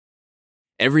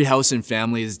Every house and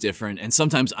family is different, and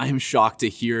sometimes I am shocked to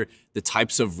hear the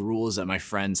types of rules that my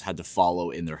friends had to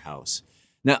follow in their house.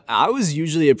 Now, I was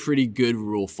usually a pretty good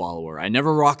rule follower. I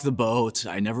never rocked the boat,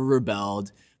 I never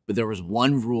rebelled, but there was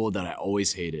one rule that I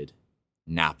always hated: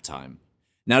 nap time.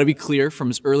 Now, to be clear, from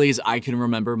as early as I can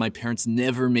remember, my parents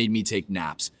never made me take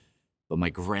naps, but my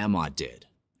grandma did.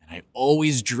 And I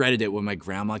always dreaded it when my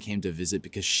grandma came to visit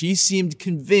because she seemed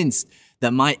convinced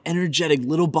that my energetic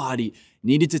little body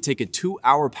needed to take a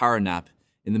 2-hour power nap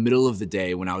in the middle of the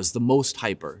day when I was the most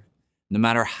hyper. No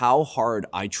matter how hard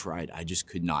I tried, I just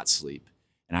could not sleep.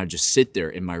 And I would just sit there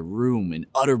in my room in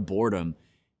utter boredom.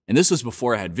 And this was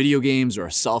before I had video games or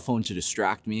a cell phone to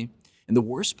distract me. And the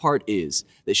worst part is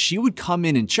that she would come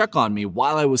in and check on me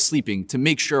while I was sleeping to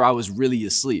make sure I was really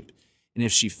asleep. And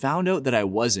if she found out that I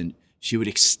wasn't, she would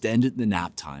extend the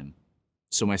nap time.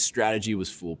 So my strategy was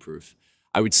foolproof.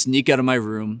 I would sneak out of my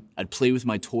room, I'd play with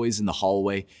my toys in the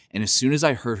hallway, and as soon as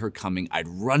I heard her coming, I'd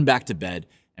run back to bed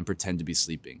and pretend to be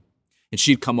sleeping. And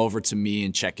she'd come over to me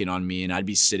and check in on me, and I'd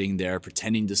be sitting there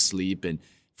pretending to sleep, and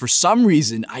for some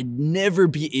reason, I'd never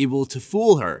be able to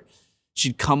fool her.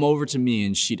 She'd come over to me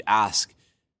and she'd ask,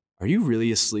 "Are you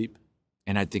really asleep?"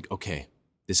 And I'd think, okay,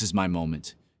 this is my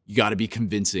moment. You gotta be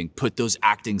convincing, put those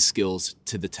acting skills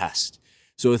to the test.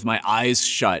 So with my eyes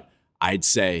shut, I'd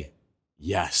say,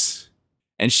 "Yes."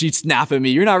 And she'd snap at me,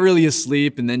 "You're not really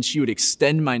asleep." And then she would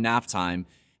extend my nap time.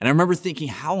 And I remember thinking,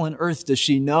 how on earth does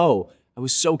she know? I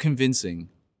was so convincing.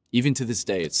 Even to this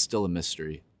day, it's still a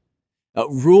mystery.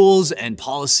 Rules and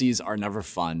policies are never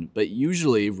fun, but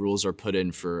usually rules are put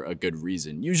in for a good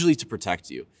reason, usually to protect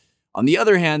you. On the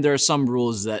other hand, there are some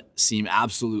rules that seem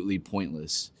absolutely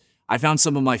pointless. I found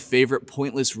some of my favorite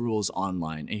pointless rules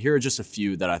online, and here are just a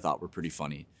few that I thought were pretty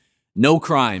funny. No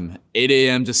crime, 8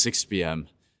 a.m. to 6 p.m.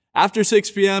 After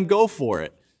 6 p.m., go for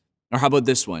it. Or how about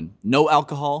this one? No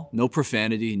alcohol, no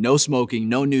profanity, no smoking,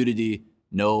 no nudity,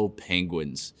 no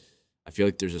penguins. I feel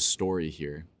like there's a story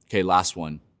here. Okay, last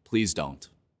one. Please don't.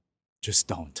 Just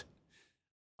don't.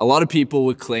 A lot of people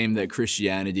would claim that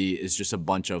Christianity is just a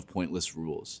bunch of pointless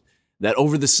rules. That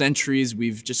over the centuries,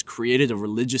 we've just created a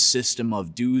religious system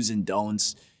of do's and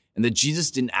don'ts, and that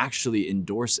Jesus didn't actually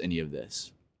endorse any of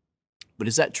this. But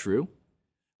is that true?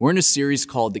 We're in a series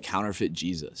called The Counterfeit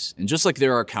Jesus. And just like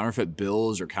there are counterfeit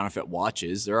bills or counterfeit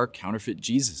watches, there are counterfeit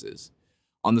Jesuses.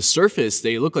 On the surface,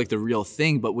 they look like the real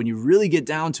thing, but when you really get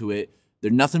down to it,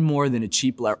 they're nothing more than a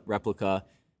cheap replica.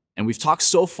 And we've talked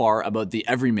so far about the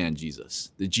everyman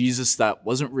Jesus, the Jesus that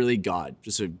wasn't really God,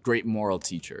 just a great moral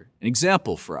teacher, an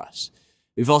example for us.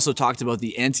 We've also talked about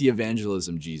the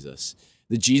anti-evangelism Jesus,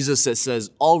 the Jesus that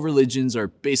says all religions are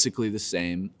basically the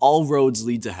same, all roads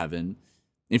lead to heaven.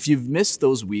 If you've missed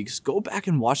those weeks, go back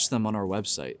and watch them on our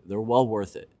website. They're well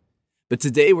worth it. But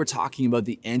today we're talking about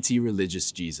the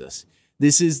anti-religious Jesus.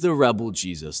 This is the rebel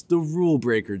Jesus, the rule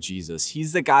breaker Jesus.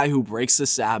 He's the guy who breaks the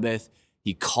Sabbath.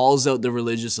 He calls out the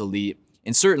religious elite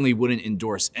and certainly wouldn't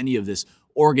endorse any of this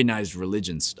organized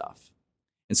religion stuff.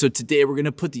 And so today we're going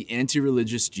to put the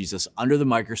anti-religious Jesus under the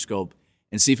microscope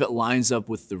and see if it lines up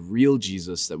with the real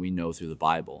Jesus that we know through the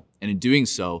Bible. And in doing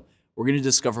so, we're going to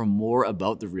discover more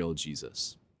about the real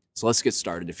Jesus. So let's get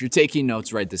started. If you're taking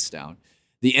notes, write this down.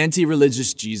 The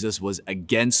anti-religious Jesus was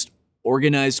against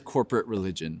organized corporate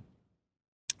religion.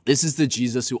 This is the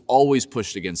Jesus who always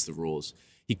pushed against the rules.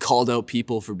 He called out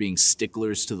people for being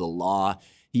sticklers to the law.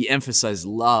 He emphasized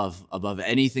love above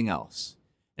anything else.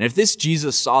 And if this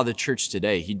Jesus saw the church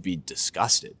today, he'd be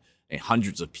disgusted.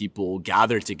 Hundreds of people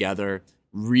gathered together,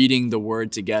 reading the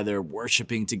word together,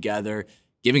 worshiping together,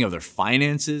 giving of their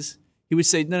finances. He would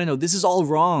say, no, this is all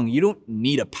wrong. You don't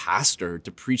need a pastor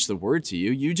to preach the word to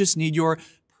you. You just need your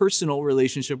personal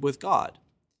relationship with God.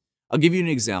 I'll give you an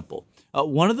example.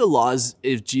 One of the laws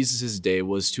of Jesus' day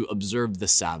was to observe the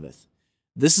Sabbath.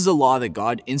 This is a law that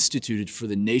God instituted for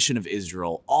the nation of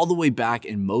Israel all the way back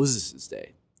in Moses'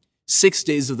 day. 6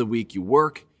 days of the week you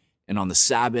work, and on the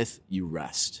Sabbath you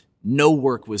rest. No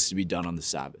work was to be done on the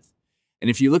Sabbath. And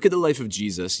if you look at the life of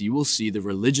Jesus, you will see the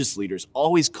religious leaders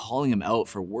always calling him out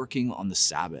for working on the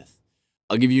Sabbath.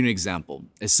 I'll give you an example.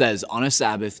 It says, on a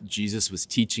Sabbath, Jesus was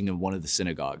teaching in one of the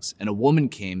synagogues, and a woman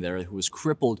came there who was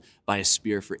crippled by a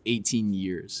spear for 18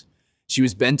 years. She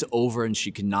was bent over and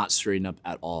she could not straighten up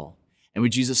at all. And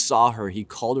when Jesus saw her, he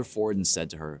called her forward and said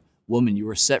to her, "Woman, you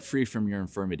are set free from your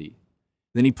infirmity."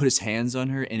 Then he put his hands on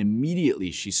her, and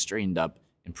immediately she straightened up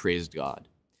and praised God.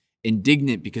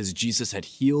 Indignant because Jesus had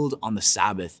healed on the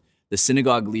Sabbath, the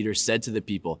synagogue leader said to the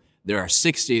people, "There are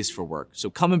 6 days for work, so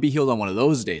come and be healed on one of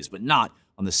those days, but not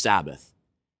on the Sabbath."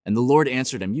 And the Lord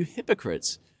answered him, "You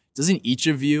hypocrites! Doesn't each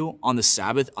of you on the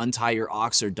Sabbath untie your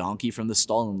ox or donkey from the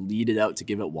stall and lead it out to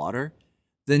give it water?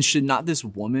 Then should not this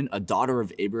woman, a daughter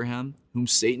of Abraham, whom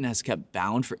Satan has kept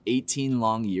bound for 18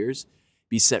 long years,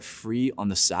 be set free on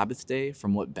the Sabbath day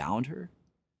from what bound her?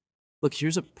 Look,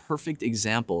 here's a perfect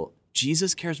example.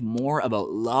 Jesus cares more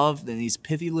about love than these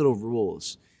pithy little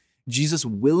rules. Jesus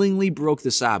willingly broke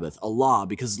the Sabbath, a law,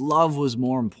 because love was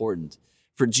more important.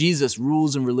 For Jesus,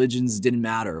 rules and religions didn't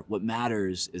matter. What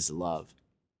matters is love.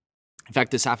 In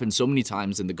fact, this happens so many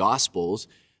times in the Gospels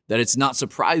that it's not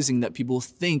surprising that people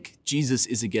think Jesus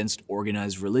is against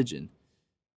organized religion.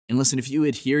 And listen, if you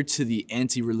adhere to the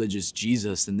anti-religious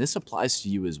Jesus, then this applies to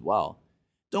you as well.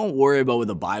 Don't worry about what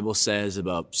the Bible says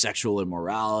about sexual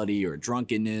immorality or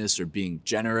drunkenness or being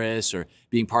generous or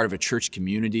being part of a church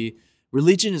community.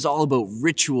 Religion is all about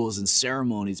rituals and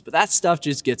ceremonies, but that stuff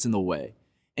just gets in the way.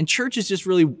 And church is just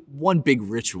really one big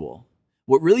ritual.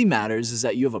 What really matters is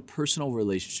that you have a personal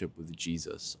relationship with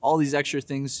Jesus. All these extra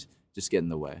things just get in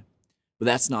the way. But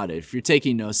that's not it. If you're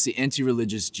taking notes, the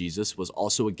anti-religious Jesus was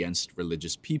also against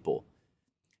religious people.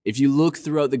 If you look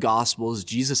throughout the Gospels,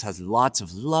 Jesus has lots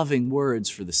of loving words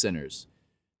for the sinners.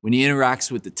 When he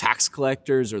interacts with the tax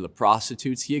collectors or the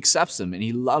prostitutes, he accepts them and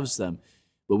he loves them.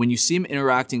 But when you see him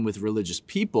interacting with religious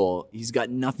people, he's got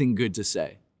nothing good to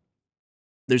say.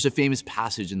 There's a famous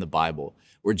passage in the Bible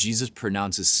where Jesus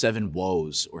pronounces 7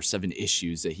 woes or 7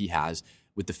 issues that he has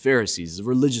with the Pharisees, the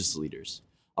religious leaders.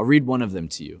 I'll read one of them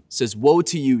to you. It says, "Woe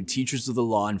to you, teachers of the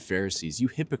law and Pharisees, you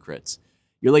hypocrites!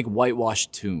 You're like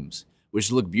whitewashed tombs,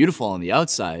 which look beautiful on the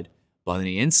outside, but on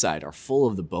the inside are full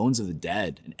of the bones of the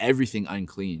dead and everything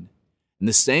unclean. In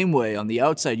the same way, on the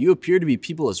outside you appear to be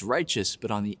people as righteous,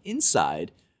 but on the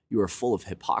inside you are full of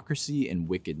hypocrisy and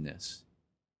wickedness."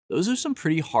 Those are some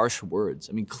pretty harsh words.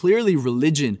 I mean, clearly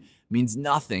religion means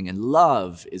nothing and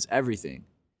love is everything.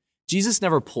 Jesus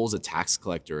never pulls a tax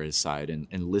collector aside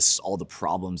and lists all the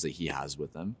problems that he has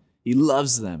with them. He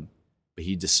loves them, but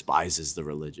he despises the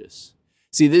religious.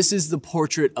 See, this is the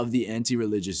portrait of the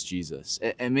anti-religious Jesus.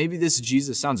 And maybe this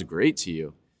Jesus sounds great to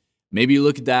you. Maybe you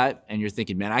look at that and you're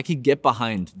thinking, man, I could get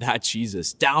behind that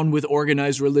Jesus. Down with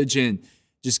organized religion.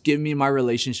 Just give me my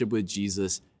relationship with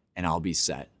Jesus and I'll be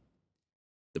set.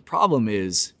 The problem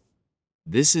is,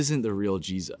 this isn't the real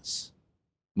Jesus.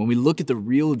 When we look at the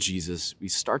real Jesus, we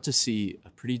start to see a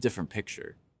pretty different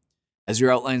picture. As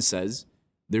your outline says,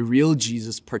 the real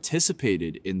Jesus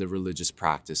participated in the religious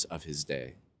practice of his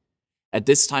day. At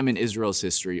this time in Israel's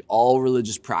history, all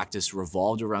religious practice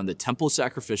revolved around the temple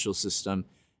sacrificial system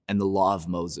and the law of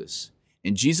Moses.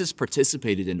 And Jesus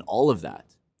participated in all of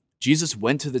that. Jesus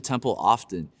went to the temple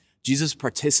often. Jesus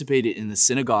participated in the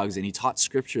synagogues and he taught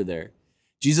scripture there.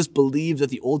 Jesus believed that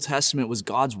the Old Testament was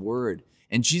God's word.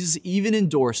 And Jesus even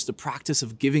endorsed the practice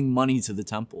of giving money to the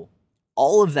temple.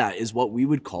 All of that is what we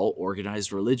would call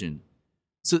organized religion.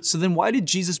 So then why did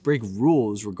Jesus break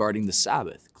rules regarding the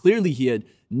Sabbath? Clearly he had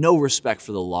no respect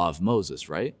for the law of Moses,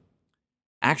 right?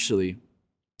 Actually,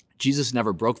 Jesus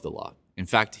never broke the law. In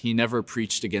fact, he never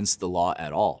preached against the law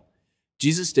at all.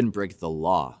 Jesus didn't break the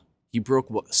law. He broke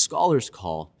what scholars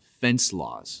call fence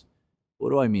laws.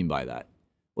 What do I mean by that?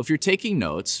 Well, if you're taking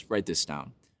notes, write this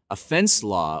down. A fence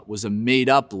law was a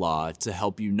made-up law to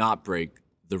help you not break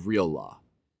the real law.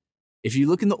 If you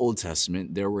look in the Old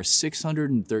Testament, there were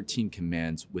 613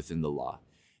 commands within the law.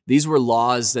 These were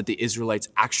laws that the Israelites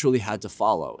actually had to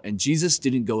follow, and Jesus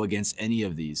didn't go against any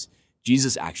of these.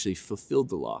 Jesus actually fulfilled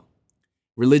the law.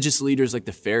 Religious leaders like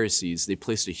the Pharisees, they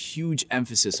placed a huge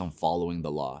emphasis on following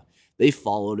the law. They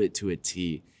followed it to a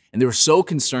T, and they were so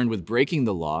concerned with breaking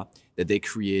the law that they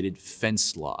created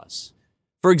fence laws.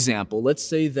 For example, let's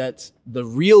say that the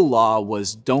real law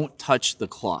was don't touch the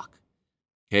clock.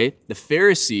 Okay? The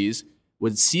Pharisees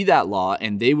would see that law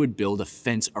and they would build a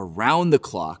fence around the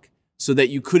clock so that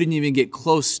you couldn't even get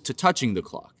close to touching the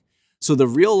clock. So the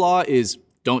real law is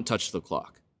don't touch the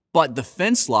clock. But the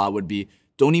fence law would be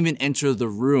don't even enter the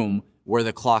room where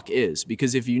the clock is,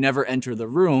 because if you never enter the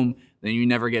room, then you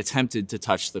never get tempted to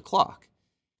touch the clock.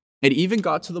 It even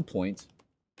got to the point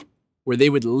where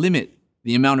they would limit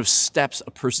the amount of steps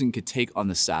a person could take on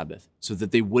the Sabbath so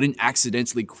that they wouldn't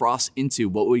accidentally cross into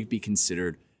what would be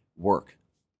considered work.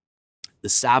 The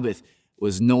Sabbath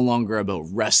was no longer about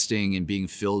resting and being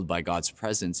filled by God's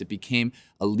presence. It became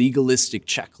a legalistic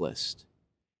checklist.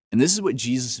 And this is what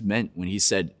Jesus meant when he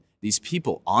said, "These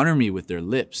people honor me with their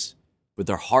lips, but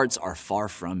their hearts are far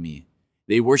from me.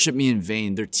 They worship me in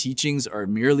vain. Their teachings are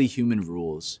merely human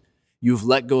rules. You have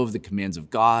let go of the commands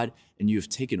of God, and you have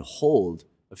taken hold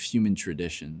of human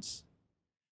traditions."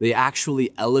 They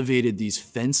actually elevated these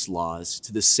fence laws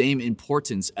to the same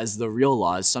importance as the real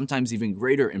laws, sometimes even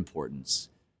greater importance.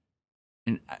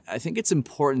 And I think it's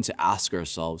important to ask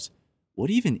ourselves,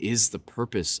 what even is the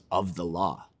purpose of the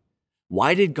law?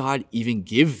 Why did God even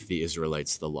give the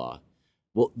Israelites the law?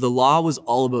 Well, the law was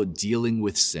all about dealing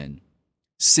with sin.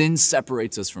 Sin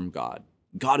separates us from God.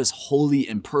 God is holy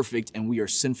and perfect, and we are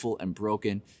sinful and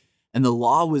broken. And the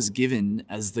law was given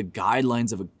as the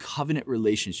guidelines of a covenant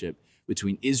relationship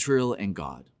between Israel and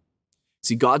God.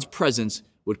 See, God's presence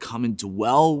would come and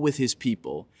dwell with his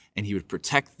people, and he would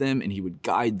protect them and he would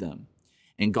guide them.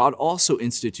 And God also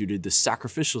instituted the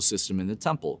sacrificial system in the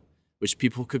temple, which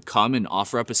people could come and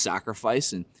offer up a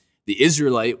sacrifice, and the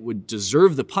Israelite would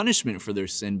deserve the punishment for their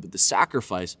sin, but the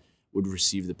sacrifice would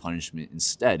receive the punishment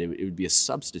instead. It would be a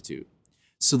substitute.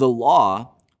 So the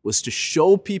law was to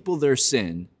show people their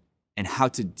sin and how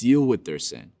to deal with their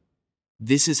sin.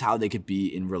 This is how they could be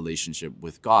in relationship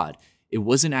with God. It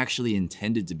wasn't actually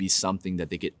intended to be something that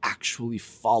they could actually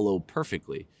follow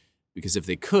perfectly, because if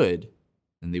they could,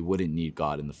 then they wouldn't need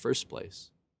God in the first place.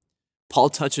 Paul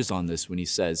touches on this when he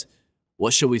says,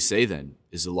 "What shall we say then?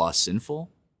 Is the law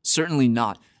sinful? Certainly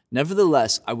not.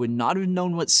 Nevertheless, I would not have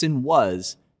known what sin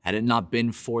was had it not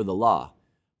been for the law.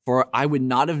 For I would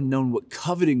not have known what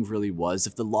coveting really was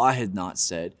if the law had not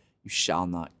said, 'You shall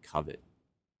not covet.'"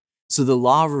 So the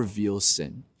law reveals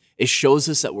sin. It shows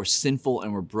us that we're sinful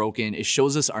and we're broken. It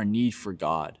shows us our need for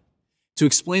God. To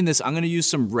explain this, I'm going to use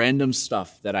some random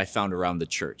stuff that I found around the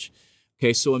church.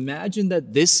 Okay, so imagine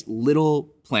that this little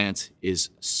plant is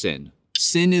sin.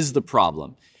 Sin is the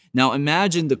problem. Now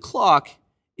imagine the clock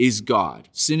is God.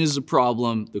 Sin is the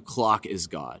problem. The clock is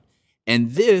God.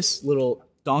 And this little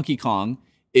Donkey Kong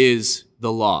is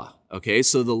the law. Okay,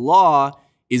 so the law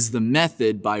is the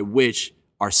method by which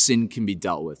our sin can be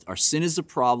dealt with. Our sin is the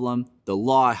problem. The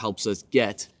law helps us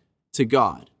get to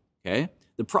God. Okay?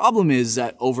 The problem is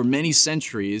that over many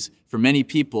centuries, for many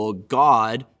people,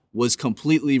 God was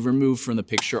completely removed from the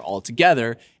picture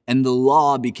altogether, and the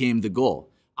law became the goal.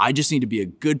 I just need to be a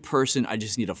good person. I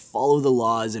just need to follow the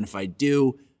laws, and if I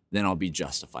do, then I'll be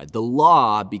justified. The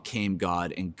law became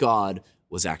God, and God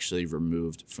was actually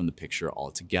removed from the picture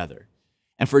altogether.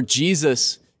 And for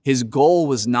Jesus, his goal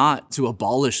was not to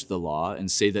abolish the law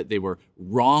and say that they were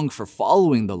wrong for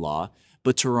following the law,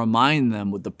 but to remind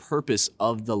them what the purpose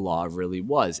of the law really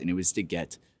was, and it was to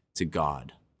get to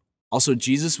God. Also,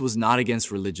 Jesus was not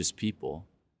against religious people.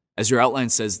 As your outline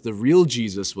says, the real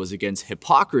Jesus was against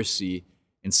hypocrisy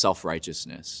and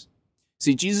self-righteousness.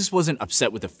 See, Jesus wasn't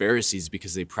upset with the Pharisees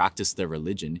because they practiced their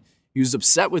religion. He was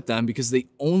upset with them because they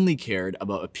only cared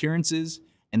about appearances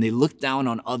and they looked down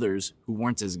on others who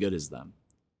weren't as good as them.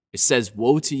 It says,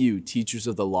 "Woe to you, teachers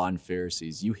of the law and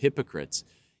Pharisees, you hypocrites!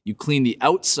 You clean the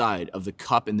outside of the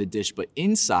cup and the dish, but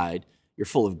inside you're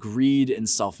full of greed and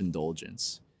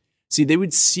self-indulgence." See, they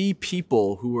would see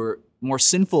people who were more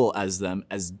sinful as them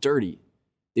as dirty.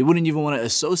 They wouldn't even want to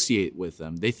associate with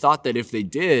them. They thought that if they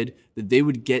did, that they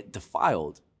would get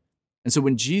defiled. And so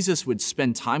when Jesus would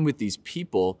spend time with these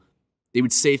people, they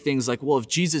would say things like, well, if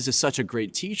Jesus is such a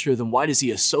great teacher, then why does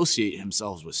he associate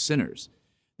himself with sinners?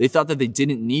 They thought that they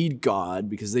didn't need God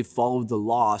because they followed the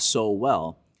law so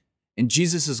well. And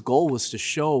Jesus' goal was to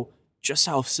show just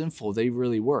how sinful they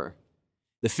really were.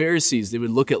 The Pharisees, they would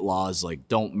look at laws like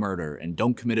don't murder and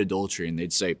don't commit adultery, and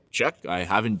they'd say, check, I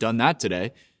haven't done that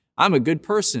today. I'm a good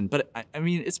person. But I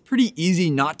mean, it's pretty easy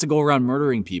not to go around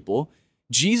murdering people.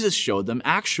 Jesus showed them,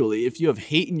 actually, if you have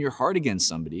hate in your heart against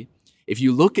somebody, if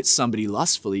you look at somebody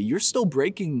lustfully, you're still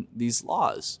breaking these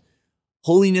laws.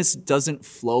 Holiness doesn't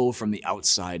flow from the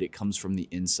outside, it comes from the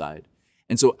inside.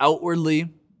 And so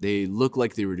outwardly, they looked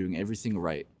like they were doing everything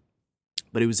right.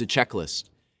 But it was a checklist,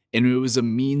 and it was a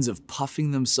means of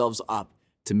puffing themselves up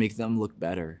to make them look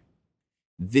better.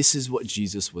 This is what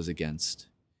Jesus was against.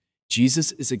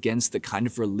 Jesus is against the kind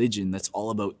of religion that's all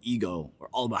about ego, or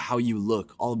all about how you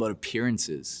look, all about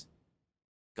appearances.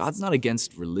 God's not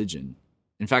against religion.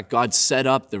 In fact, God set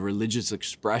up the religious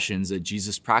expressions that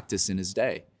Jesus practiced in his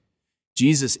day.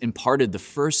 Jesus imparted the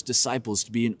first disciples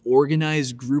to be an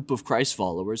organized group of Christ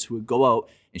followers who would go out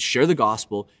and share the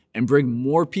gospel and bring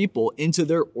more people into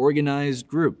their organized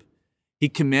group. He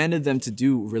commanded them to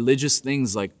do religious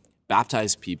things like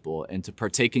baptize people and to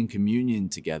partake in communion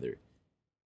together.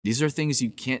 These are things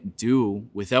you can't do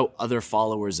without other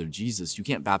followers of Jesus. You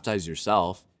can't baptize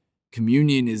yourself.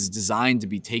 Communion is designed to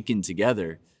be taken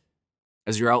together.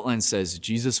 As your outline says,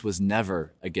 Jesus was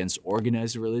never against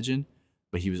organized religion,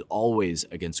 but he was always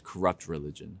against corrupt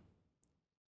religion.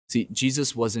 See,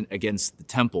 Jesus wasn't against the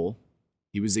temple.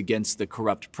 He was against the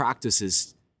corrupt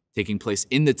practices taking place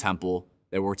in the temple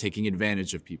that were taking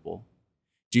advantage of people.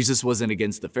 Jesus wasn't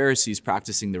against the Pharisees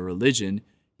practicing their religion.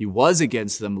 He was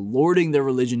against them lording their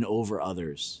religion over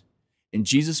others. And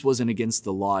Jesus wasn't against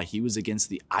the law. He was against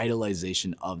the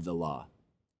idolization of the law.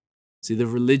 See, the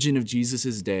religion of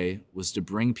Jesus' day was to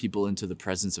bring people into the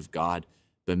presence of God,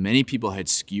 but many people had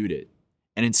skewed it.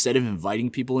 And instead of inviting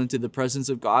people into the presence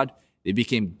of God, they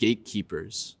became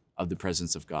gatekeepers of the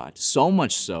presence of God. So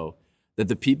much so that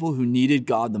the people who needed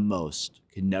God the most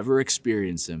could never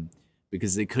experience him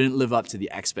because they couldn't live up to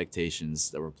the expectations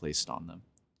that were placed on them.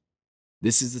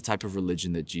 This is the type of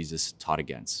religion that Jesus taught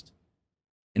against.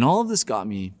 And all of this got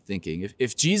me thinking,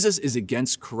 if Jesus is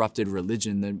against corrupted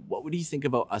religion, then what would he think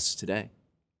about us today?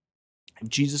 If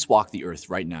Jesus walked the earth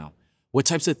right now, what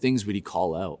types of things would he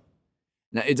call out?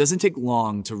 Now, it doesn't take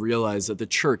long to realize that the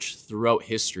church throughout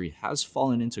history has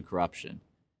fallen into corruption.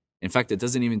 In fact, it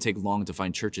doesn't even take long to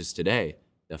find churches today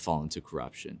that fall into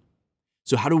corruption.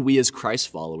 So how do we as Christ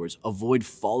followers avoid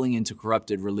falling into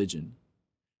corrupted religion?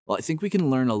 Well, I think we can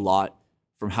learn a lot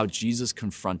from how Jesus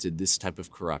confronted this type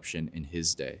of corruption in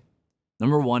his day.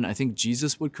 Number one, I think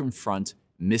Jesus would confront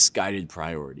misguided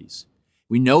priorities.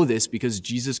 We know this because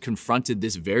Jesus confronted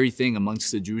this very thing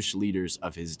amongst the Jewish leaders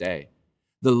of his day.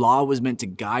 The law was meant to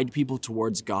guide people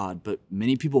towards God, but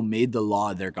many people made the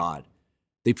law their God.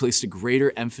 They placed a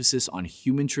greater emphasis on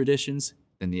human traditions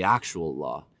than the actual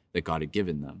law that God had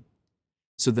given them.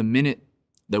 So the minute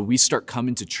that we start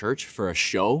coming to church for a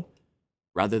show,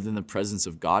 rather than the presence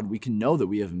of God, we can know that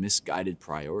we have misguided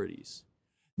priorities.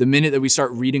 The minute that we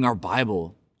start reading our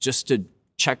Bible just to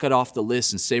check it off the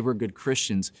list and say we're good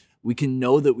Christians, we can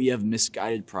know that we have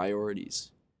misguided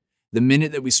priorities. The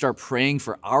minute that we start praying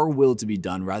for our will to be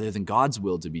done rather than God's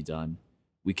will to be done,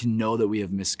 we can know that we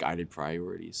have misguided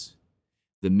priorities.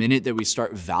 The minute that we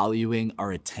start valuing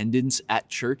our attendance at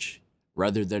church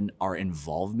rather than our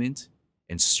involvement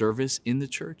and service in the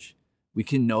church, we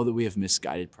can know that we have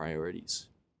misguided priorities.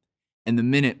 And the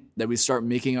minute that we start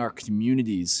making our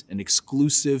communities an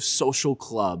exclusive social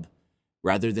club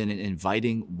rather than an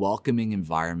inviting, welcoming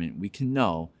environment, we can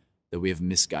know that we have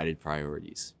misguided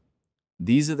priorities.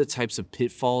 These are the types of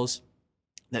pitfalls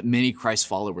that many Christ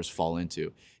followers fall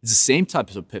into. It's the same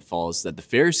types of pitfalls that the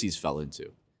Pharisees fell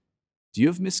into. Do you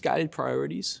have misguided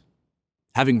priorities?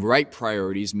 Having right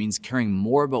priorities means caring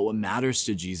more about what matters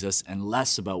to Jesus and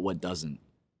less about what doesn't.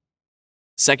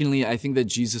 Secondly, I think that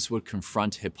Jesus would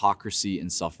confront hypocrisy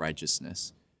and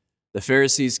self-righteousness. The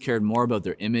Pharisees cared more about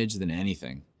their image than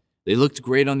anything. They looked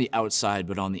great on the outside,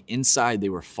 but on the inside, they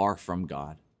were far from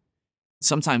God.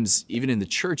 Sometimes, even in the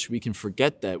church, we can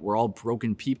forget that we're all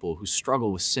broken people who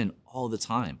struggle with sin all the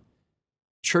time.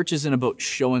 Church isn't about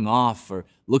showing off or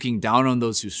looking down on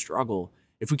those who struggle.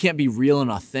 If we can't be real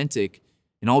and authentic,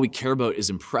 and all we care about is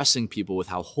impressing people with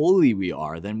how holy we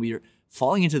are, then we are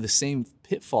falling into the same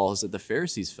pitfalls that the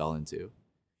Pharisees fell into.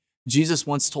 Jesus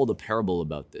once told a parable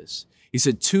about this. He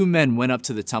said, 2 men went up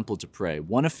to the temple to pray,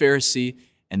 one a Pharisee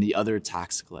and the other a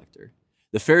tax collector.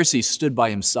 The Pharisee stood by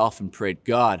himself and prayed,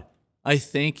 God, I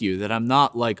thank you that I'm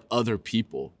not like other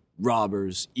people,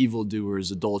 robbers,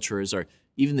 evildoers, adulterers, or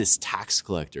even this tax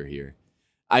collector here.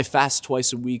 I fast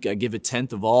twice a week, I give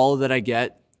 1/10 of all that I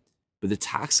get. But the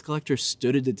tax collector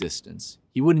stood at a distance.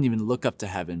 He wouldn't even look up to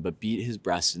heaven, but beat his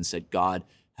breast and said, God,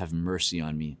 have mercy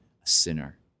on me, a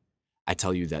sinner. I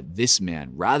tell you that this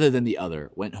man, rather than the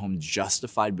other, went home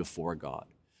justified before God.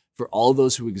 For all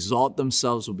those who exalt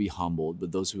themselves will be humbled,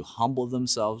 but those who humble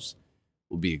themselves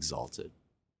will be exalted.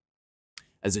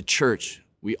 As a church,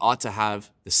 we ought to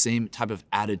have the same type of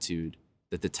attitude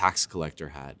that the tax collector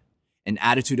had, an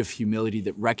attitude of humility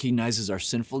that recognizes our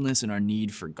sinfulness and our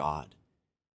need for God.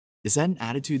 Is that an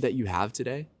attitude that you have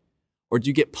today? Or do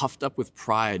you get puffed up with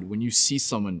pride when you see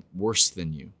someone worse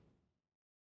than you?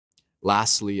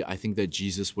 Lastly, I think that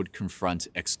Jesus would confront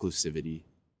exclusivity.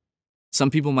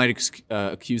 Some people might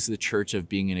accuse the church of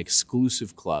being an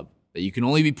exclusive club that you can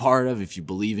only be part of if you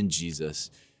believe in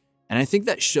Jesus. And I think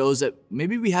that shows that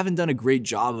maybe we haven't done a great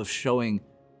job of showing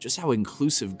just how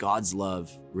inclusive God's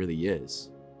love really is.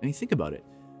 I mean, think about it.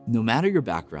 No matter your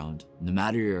background, no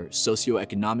matter your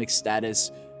socioeconomic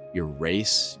status, your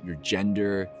race, your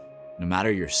gender, no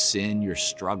matter your sin, your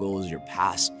struggles, your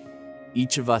past,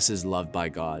 each of us is loved by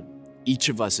God. Each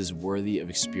of us is worthy of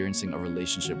experiencing a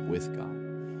relationship with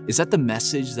God. Is that the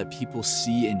message that people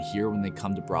see and hear when they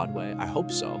come to Broadway? I hope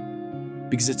so.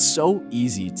 Because it's so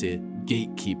easy to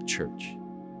gatekeep church.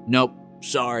 Nope,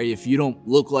 sorry, if you don't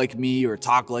look like me or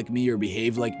talk like me or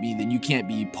behave like me, then you can't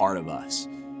be part of us.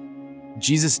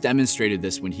 Jesus demonstrated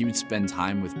this when he would spend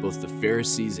time with both the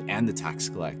Pharisees and the tax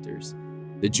collectors,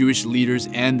 the Jewish leaders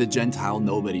and the Gentile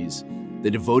nobodies, the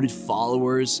devoted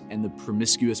followers and the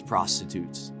promiscuous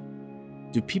prostitutes.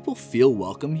 Do people feel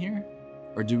welcome here?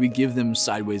 Or do we give them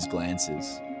sideways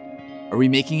glances? Are we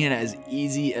making it as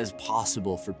easy as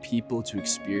possible for people to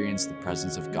experience the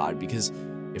presence of God? Because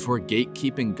if we're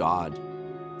gatekeeping God,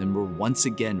 then we're once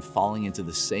again falling into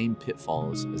the same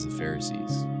pitfalls as the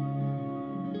Pharisees.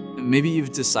 Maybe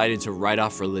you've decided to write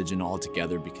off religion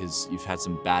altogether because you've had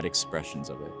some bad expressions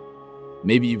of it.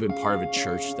 Maybe you've been part of a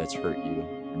church that's hurt you,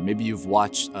 or maybe you've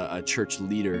watched a church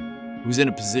leader who's in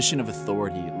a position of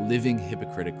authority living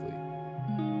hypocritically.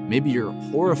 Maybe you're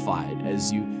horrified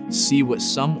as you see what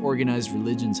some organized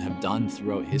religions have done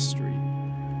throughout history.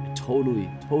 I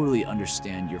totally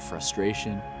understand your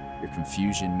frustration, your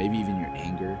confusion, maybe even your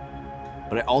anger.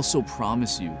 But I also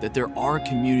promise you that there are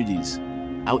communities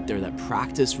out there that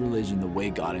practice religion the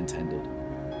way God intended.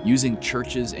 Using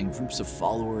churches and groups of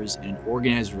followers in an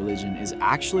organized religion is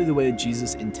actually the way that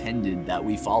Jesus intended that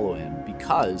we follow him,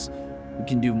 because we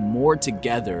can do more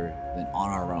together than on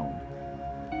our own.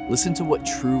 Listen to what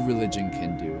true religion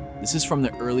can do. This is from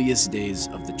the earliest days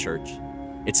of the church.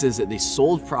 It says that they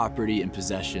sold property and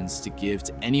possessions to give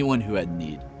to anyone who had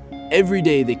need. Every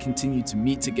day they continued to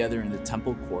meet together in the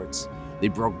temple courts. They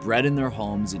broke bread in their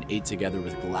homes and ate together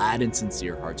with glad and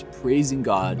sincere hearts, praising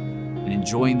God and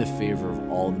enjoying the favor of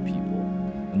all the people.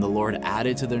 And the Lord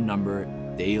added to their number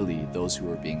daily those who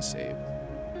were being saved.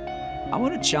 I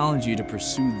want to challenge you to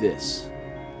pursue this.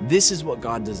 This is what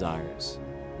God desires.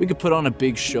 We could put on a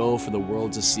big show for the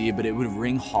world to see, but it would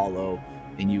ring hollow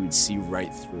and you would see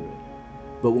right through it.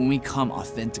 But when we come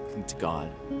authentically to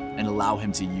God and allow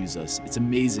him to use us, it's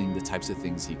amazing the types of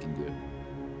things he can do.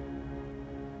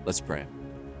 Let's pray.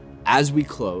 As we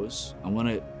close, I want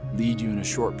to lead you in a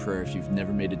short prayer if you've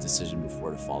never made a decision before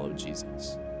to follow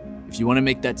Jesus. If you want to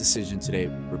make that decision today,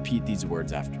 repeat these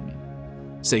words after me.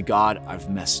 Say, God, I've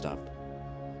messed up.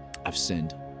 I've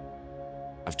sinned.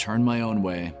 I've turned my own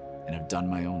way and I've done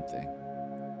my own thing.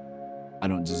 I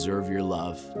don't deserve your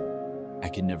love. I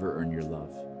can never earn your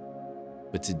love.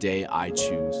 But today I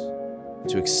choose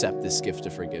to accept this gift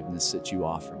of forgiveness that you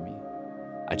offer me.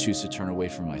 I choose to turn away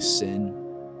from my sin.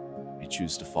 I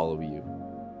choose to follow you.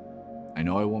 I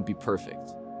know I won't be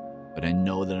perfect, but I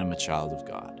know that I'm a child of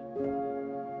God.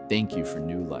 Thank you for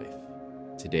new life.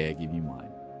 Today I give you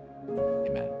mine.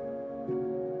 Amen.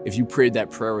 If you prayed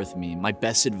that prayer with me, my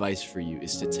best advice for you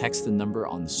is to text the number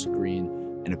on the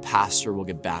screen and a pastor will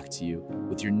get back to you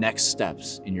with your next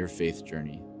steps in your faith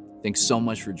journey. Thanks so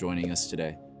much for joining us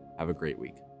today. Have a great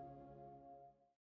week.